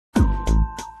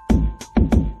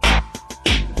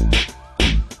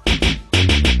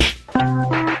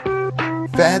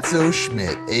Fatso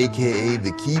Schmidt, aka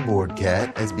the Keyboard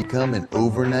Cat, has become an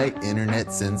overnight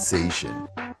internet sensation.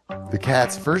 The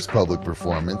Cat's first public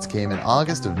performance came in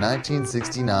August of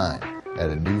 1969 at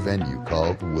a new venue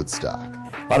called Woodstock.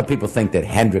 A lot of people think that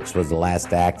Hendrix was the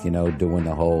last act, doing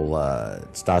the whole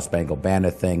Star Spangled Banner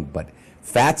thing, but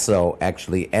Fatso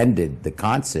actually ended the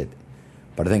concert.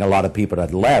 But I think a lot of people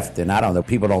had left, and I don't know,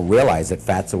 people don't realize that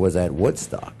Fatso was at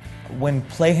Woodstock. When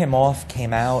Play Him Off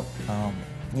came out,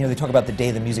 they talk about the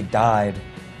day the music died.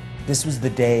 This was the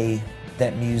day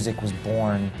that music was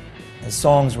born. The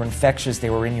songs were infectious, they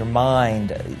were in your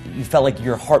mind. You felt like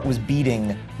your heart was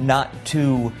beating, not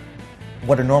to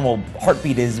what a normal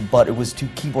heartbeat is, but it was to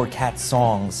Keyboard Cat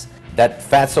songs. That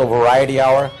Fatso Variety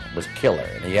Hour was killer,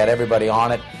 and he had everybody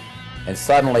on it, and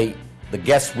suddenly the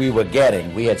guests we were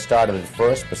getting, we had started at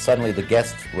first, but suddenly the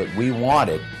guests what we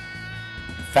wanted,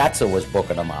 Fatso was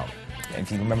booking them out.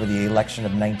 If you remember the election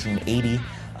of 1980,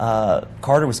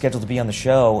 Carter was scheduled to be on the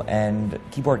show, and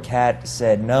Keyboard Cat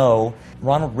said no.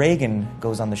 Ronald Reagan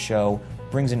goes on the show,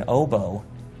 brings an oboe.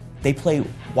 They play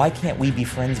Why Can't We Be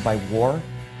Friends by War.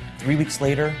 3 weeks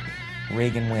later,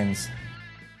 Reagan wins.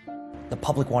 The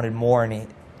public wanted more, and he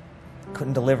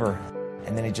couldn't deliver.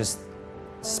 And then it just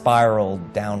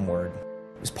spiraled downward.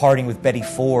 He was partying with Betty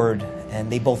Ford,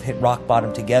 and they both hit rock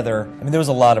bottom together. I mean, there was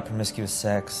a lot of promiscuous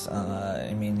sex.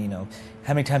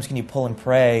 How many times can you pull and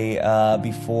pray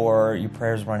before your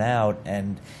prayers run out?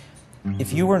 And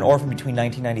if you were an orphan between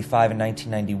 1995 and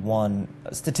 1991,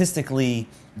 statistically,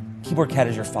 Keyboard Cat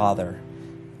is your father.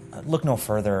 Look no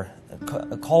further.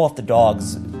 Call off the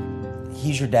dogs.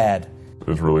 He's your dad. It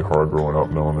was really hard growing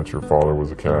up knowing that your father was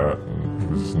a cat, and he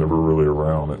was just never really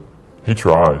around it. He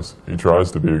tries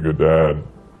to be a good dad.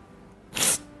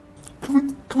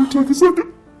 Can we take a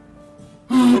second?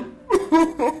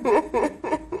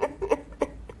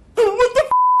 What the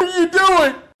are you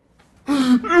doing?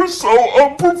 You're so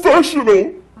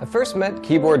unprofessional. I first met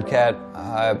Keyboard Cat,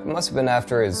 must have been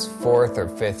after his 4th or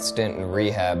 5th stint in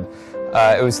rehab.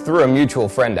 It was through a mutual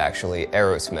friend, actually,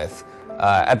 Aerosmith.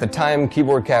 At the time,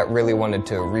 Keyboard Cat really wanted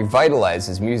to revitalize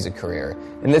his music career,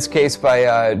 in this case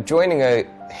by joining a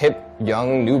hip,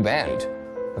 young, new band.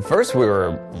 At first, we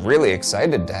were really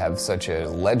excited to have such a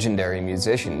legendary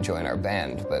musician join our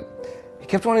band, but he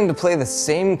kept wanting to play the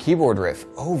same keyboard riff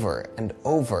over and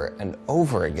over and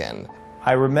over again.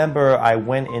 I remember I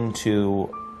went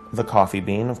into the Coffee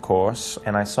Bean, of course,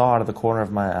 and I saw out of the corner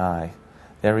of my eye,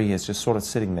 there he is, just sort of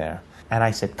sitting there. And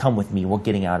I said, come with me, we're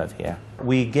getting out of here.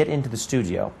 We get into the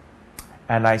studio,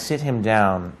 and I sit him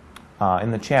down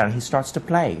in the chair, and he starts to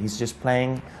play. He's just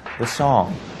playing the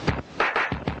song.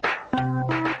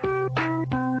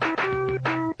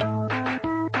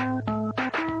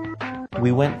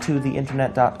 We went to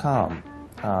theinternet.com,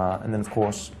 and then, of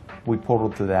course, we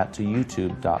portaled through that to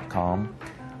youtube.com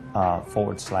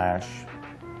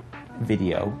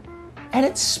 /video. And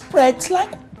it spreads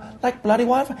like bloody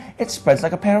wildfire. It spreads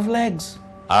like a pair of legs.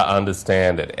 I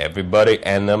understand that everybody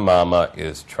and their mama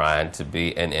is trying to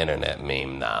be an internet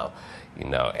meme now.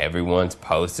 Everyone's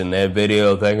posting their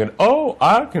video thinking, oh,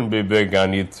 I can be big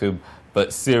on YouTube.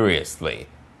 But seriously,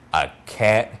 a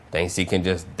cat thinks he can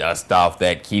just dust off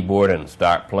that keyboard and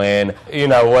start playing.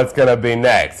 What's going to be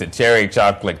next? A cherry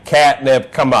chocolate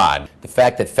catnip? Come on. The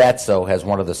fact that Fatso has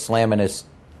one of the slamminest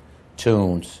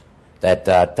tunes, that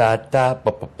da-da-da,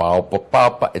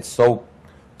 ba-ba-ba-ba-ba, it's so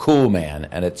cool, man,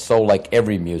 and it's so like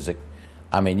every music.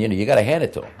 I mean, you got to hand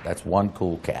it to him. That's one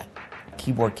cool cat.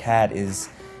 Keyboard Cat is,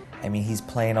 he's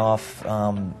playing off,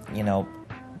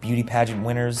 beauty pageant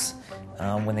winners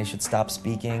when they should stop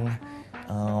speaking,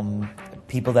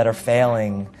 people that are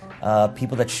failing,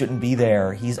 people that shouldn't be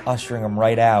there. He's ushering them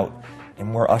right out,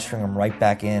 and we're ushering them right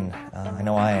back in. I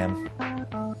know I am.